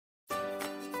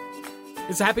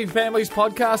It's a Happy Families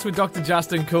podcast with Dr.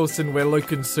 Justin Coulson. We're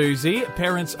Luke and Susie,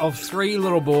 parents of 3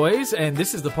 little boys, and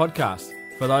this is the podcast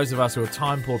for those of us who are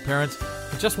time-poor parents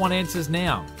who just want answers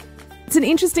now. It's an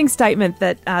interesting statement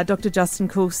that Dr. Justin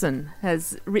Coulson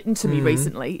has written to me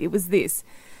recently. It was this: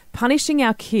 punishing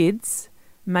our kids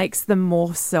makes them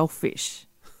more selfish.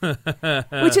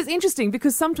 Which is interesting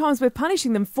because sometimes we're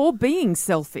punishing them for being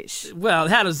selfish. Well,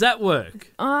 how does that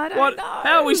work? I don't know.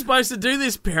 How are we supposed to do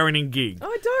this parenting gig?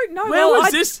 I don't know. Where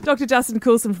was this? Dr. Justin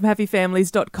Coulson from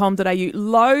happyfamilies.com.au.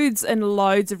 Loads and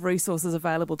loads of resources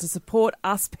available to support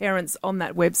us parents on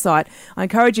that website. I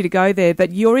encourage you to go there.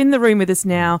 But you're in the room with us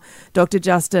now, Dr.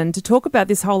 Justin, to talk about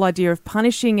this whole idea of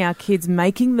punishing our kids,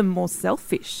 making them more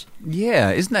selfish. Yeah,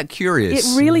 isn't that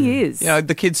curious? It really is. You know,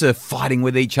 the kids are fighting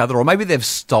with each other, or maybe they've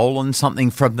stolen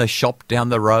something from the shop down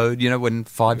the road, you know, when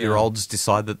 5-year-olds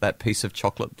decide that piece of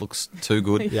chocolate looks too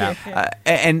good. Yeah.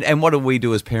 And what do we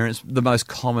do as parents? The most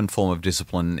common form of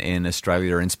discipline in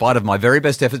Australia, in spite of my very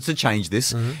best efforts to change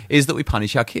this, is that we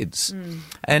punish our kids.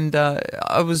 And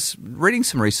I was reading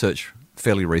some research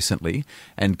fairly recently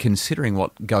and considering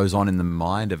what goes on in the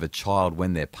mind of a child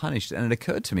when they're punished, and it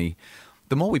occurred to me,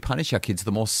 the more we punish our kids,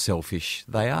 the more selfish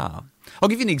they are. I'll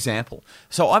give you an example.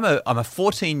 So I'm a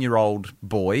 14-year-old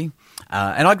boy,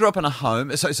 and I grew up in a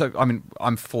home. So I mean,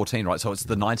 I'm 14, right? So it's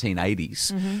the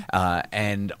 1980s,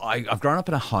 and I've grown up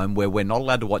in a home where we're not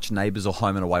allowed to watch Neighbours or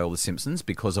Home and Away or The Simpsons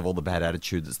because of all the bad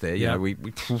attitude that's there. You know, we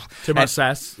Too much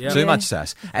sass. Yeah. Too much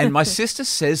sass. And my sister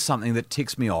says something that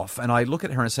ticks me off, and I look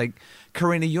at her and say,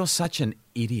 "Karina, you're such an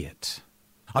idiot."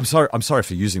 I'm sorry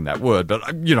for using that word,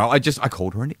 but you know, I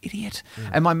called her an idiot.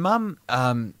 And my mum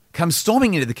comes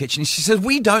storming into the kitchen and she says,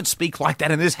 "We don't speak like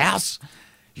that in this house.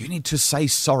 You need to say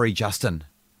sorry, Justin."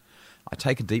 I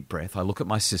take a deep breath. I look at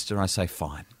my sister and I say,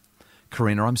 "Fine,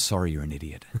 Karina, I'm sorry. You're an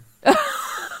idiot."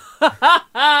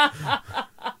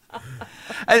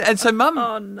 and so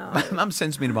Mum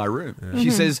sends me to my room.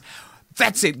 She says,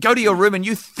 "That's it. Go to your room and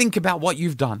you think about what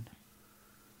you've done.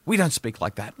 We don't speak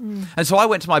like that." And so I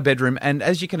went to my bedroom, and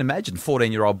as you can imagine,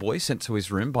 14-year-old boy sent to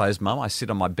his room by his mum. I sit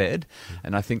on my bed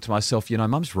and I think to myself, you know,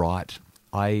 Mum's right.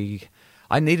 I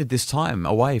needed this time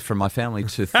away from my family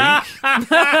to think,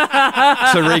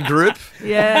 to regroup.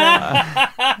 Yeah.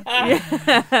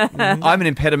 I'm an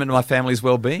impediment to my family's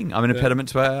well-being. I'm an impediment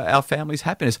to our family's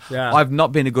happiness. Yeah. I've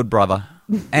not been a good brother.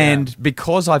 And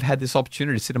because I've had this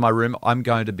opportunity to sit in my room, I'm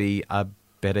going to be a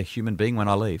better human being when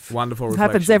I leave. Wonderful It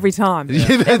reflection. happens every time.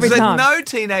 Every time. No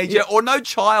teenager or no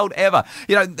child ever.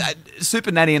 You know, that Super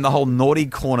Nanny and the whole naughty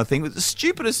corner thing was the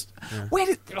stupidest.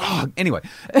 Anyway,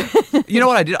 you know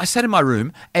what I did? I sat in my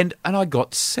room and I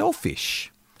got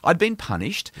selfish. I'd been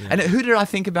punished. And who did I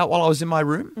think about while I was in my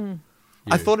room?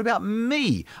 I thought about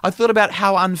me. I thought about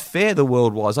how unfair the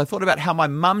world was. I thought about how my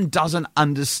mum doesn't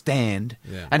understand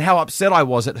and how upset I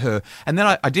was at her. And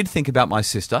then I did think about my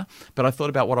sister, but I thought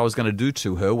about what I was going to do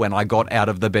to her when I got out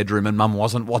of the bedroom and Mum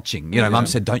wasn't watching. You know, Mum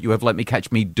said, "Don't you ever let me catch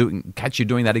you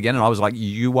doing that again." And I was like,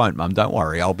 "You won't, Mum. Don't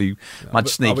worry. I'll be much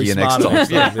sneakier next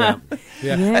time."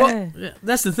 Well,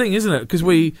 that's the thing, isn't it? Because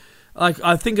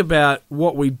I think about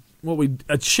what we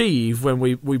achieve when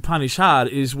we punish hard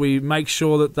is we make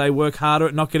sure that they work harder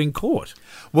at not getting caught.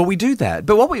 Well, we do that.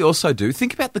 But what we also do,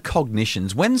 think about the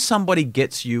cognitions. When somebody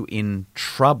gets you in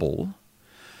trouble,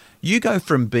 you go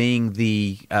from being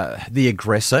the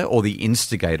aggressor or the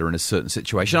instigator in a certain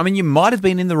situation. I mean, you might have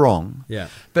been in the wrong,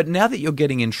 but now that you're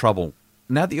getting in trouble,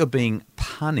 now that you're being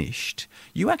punished,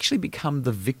 you actually become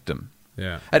the victim.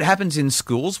 Yeah. It happens in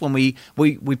schools when we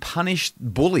punish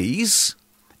bullies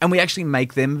and we actually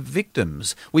make them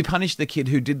victims. We punish the kid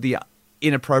who did the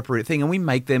inappropriate thing and we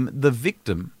make them the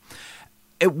victim.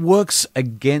 It works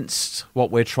against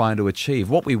what we're trying to achieve.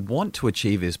 What we want to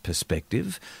achieve is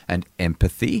perspective and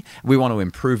empathy. We want to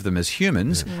improve them as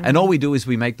humans. And all we do is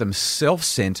we make them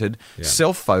self-centered,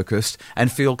 self-focused,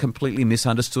 and feel completely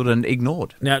misunderstood and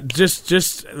ignored. Now, just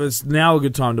it's now a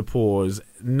good time to pause,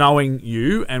 knowing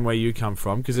you and where you come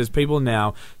from, because there's people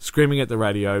now screaming at the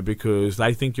radio because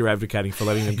they think you're advocating for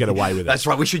letting them get away with it. That's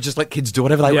right. We should just let kids do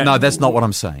whatever they want. No, that's not what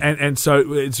I'm saying. And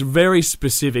so it's very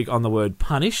specific on the word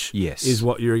punish. Yes. Is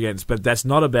what you're against. But that's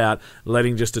not about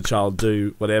letting just a child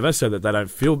do whatever so that they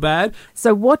don't feel bad.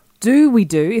 So what do we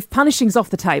do if punishing's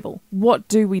off the table? What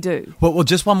do we do? Well,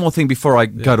 just one more thing before I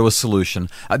go to a solution.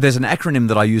 There's an acronym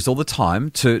that I use all the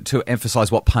time to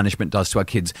emphasize what punishment does to our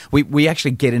kids. We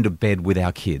actually get into bed with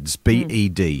our kids,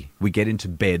 BED. We get into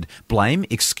bed, blame,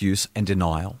 excuse, and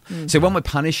denial. So when we're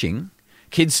punishing,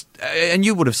 Kids, and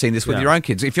you would have seen this with Yeah. your own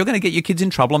kids. If you're going to get your kids in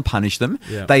trouble and punish them,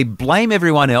 Yeah. they blame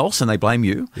everyone else and they blame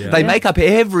you. Yeah. They Yeah. make up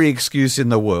every excuse in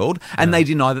the world and they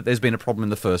deny that there's been a problem in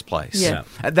the first place. Yeah.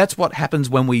 That's what happens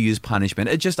when we use punishment.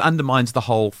 It just undermines the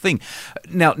whole thing.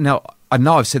 Now, I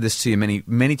know I've said this to you many,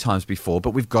 many times before,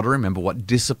 but we've got to remember what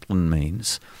discipline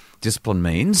means. Discipline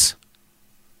means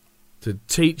To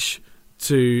teach,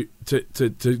 to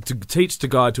teach, to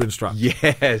guide, to instruct.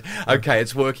 yeah. Okay,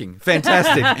 it's working.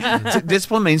 Fantastic.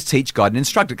 Discipline means teach, guide, and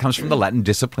instruct. It comes from the Latin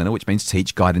disciplina, which means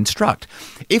teach, guide, instruct.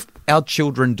 If our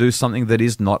children do something that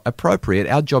is not appropriate,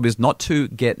 our job is not to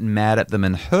get mad at them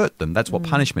and hurt them. That's what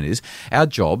punishment is. Our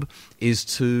job is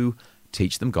to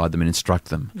teach them, guide them, and instruct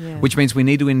them, Yeah. which means we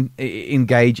need to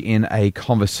engage in a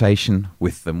conversation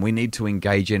with them. We need to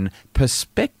engage in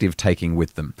perspective taking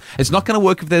with them. It's not going to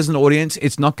work if there's an audience.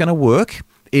 It's not going to work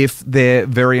if they're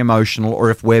very emotional or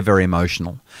if we're very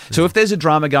emotional. So if there's a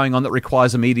drama going on that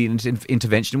requires immediate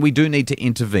intervention, we do need to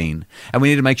intervene and we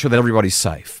need to make sure that everybody's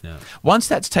safe. Yeah. Once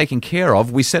that's taken care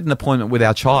of, we set an appointment with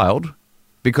our child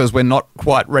because we're not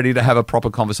quite ready to have a proper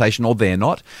conversation or they're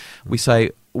not. We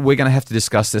say, we're going to have to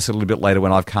discuss this a little bit later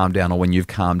when I've calmed down or when you've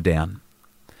calmed down.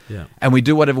 Yeah. And we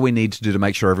do whatever we need to do to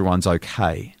make sure everyone's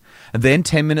okay. And then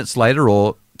 10 minutes later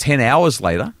or 10 hours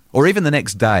later, or even the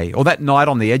next day, or that night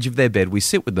on the edge of their bed, we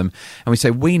sit with them and we say,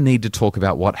 we need to talk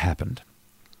about what happened.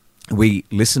 We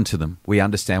listen to them. We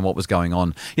understand what was going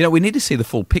on. You know, we need to see the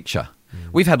full picture.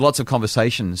 We've had lots of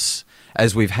conversations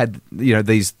as we've had, you know,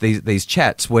 these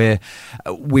chats where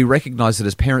we recognise that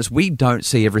as parents, we don't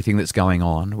see everything that's going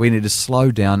on. We need to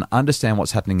slow down, understand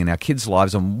what's happening in our kids'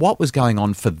 lives and what was going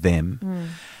on for them.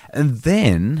 And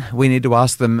then we need to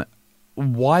ask them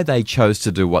why they chose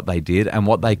to do what they did and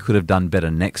what they could have done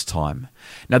better next time.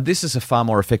 Now, this is a far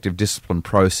more effective discipline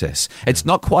process. It's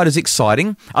not quite as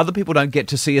exciting. Other people don't get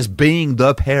to see us being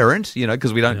the parent, you know,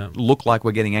 because we don't look like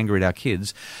we're getting angry at our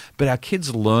kids. But our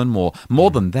kids learn more.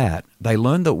 More than that, they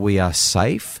learn that we are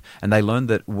safe and they learn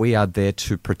that we are there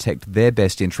to protect their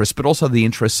best interests, but also the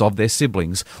interests of their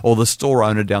siblings or the store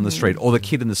owner down the street or the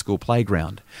kid in the school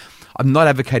playground. I'm not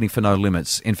advocating for no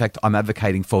limits. In fact, I'm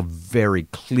advocating for very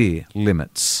clear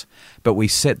limits. But we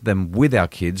set them with our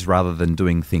kids rather than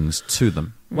doing things to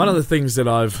them. One of the things that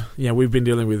we've been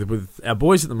dealing with our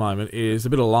boys at the moment is a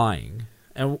bit of lying.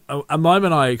 And a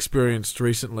moment I experienced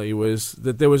recently was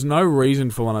that there was no reason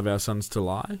for one of our sons to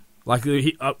lie. Like,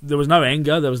 there was no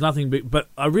anger, there was nothing big. But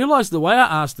I realised the way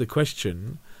I asked the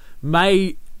question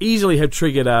may easily have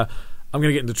triggered I'm going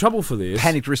to get into trouble for this.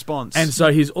 Panicked response. And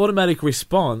so his automatic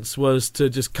response was to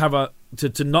just cover,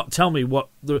 to not tell me what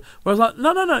the. Where I was like,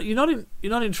 no, you're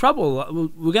not in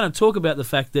trouble. We're going to talk about the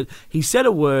fact that he said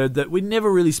a word that we never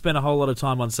really spent a whole lot of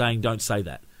time on saying. Don't say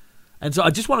that. And so I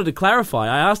just wanted to clarify.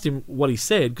 I asked him what he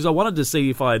said because I wanted to see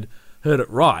if I'd heard it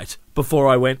right before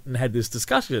I went and had this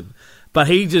discussion. But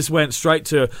he just went straight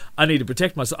to, I need to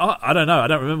protect myself. Oh, I don't know. I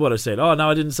don't remember what I said. Oh, no,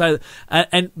 I didn't say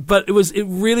that. But it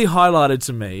really highlighted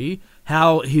to me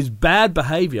how his bad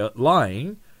behaviour,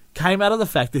 lying, came out of the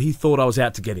fact that he thought I was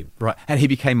out to get him. Right. And he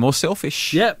became more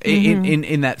selfish Yep.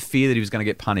 in that fear that he was going to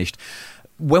get punished.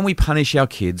 When we punish our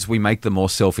kids, we make them more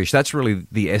selfish. That's really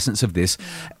the essence of this.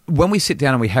 When we sit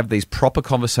down and we have these proper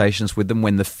conversations with them,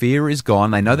 when the fear is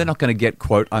gone, they know they're not going to get,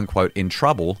 quote, unquote, in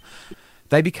trouble,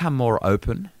 they become more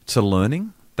open to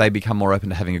learning. They become more open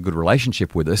to having a good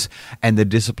relationship with us, and the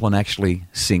discipline actually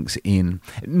sinks in.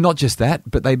 Not just that,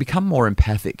 but they become more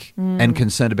empathic and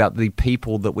concerned about the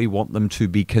people that we want them to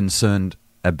be concerned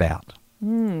about.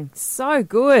 So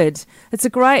good.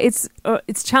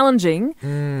 It's challenging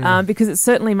because it's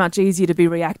certainly much easier to be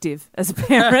reactive as a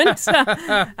parent.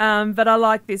 But I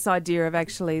like this idea of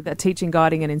actually that teaching,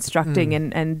 guiding and instructing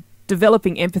and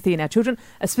developing empathy in our children,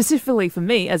 specifically for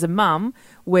me as a mum,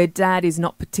 where dad is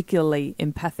not particularly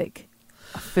empathic.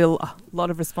 I feel a lot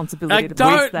of responsibility to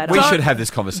boost that We up. should have this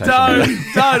conversation.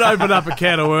 Don't open up a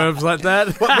can of worms like that.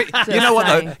 You know what,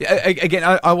 though? Again,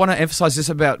 I want to emphasise this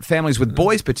about families with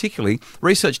boys particularly.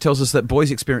 Research tells us that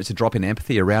boys experience a drop in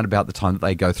empathy around about the time that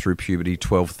they go through puberty,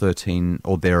 12, 13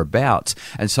 or thereabouts.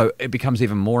 And so it becomes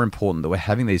even more important that we're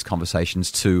having these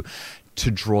conversations to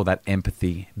draw that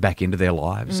empathy back into their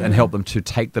lives and help them to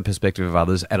take the perspective of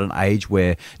others at an age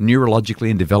where neurologically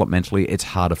and developmentally it's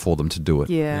harder for them to do it.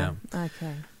 Yeah.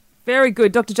 Okay. Very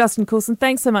good. Dr. Justin Coulson,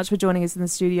 thanks so much for joining us in the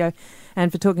studio.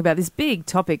 and for talking about this big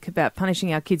topic about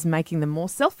punishing our kids, making them more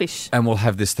selfish. And we'll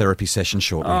have this therapy session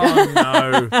shortly. Oh,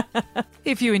 no.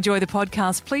 If you enjoy the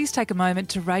podcast, please take a moment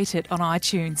to rate it on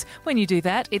iTunes. When you do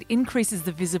that, it increases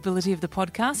the visibility of the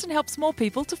podcast and helps more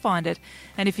people to find it.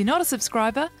 And if you're not a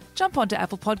subscriber, jump onto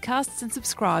Apple Podcasts and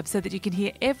subscribe so that you can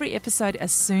hear every episode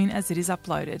as soon as it is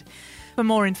uploaded. For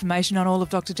more information on all of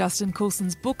Dr. Justin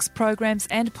Coulson's books, programs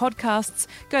and podcasts,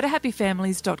 go to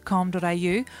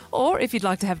happyfamilies.com.au, or if you'd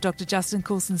like to have Dr. Justin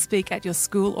Coulson speak at your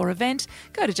school or event,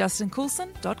 go to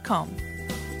justincoulson.com.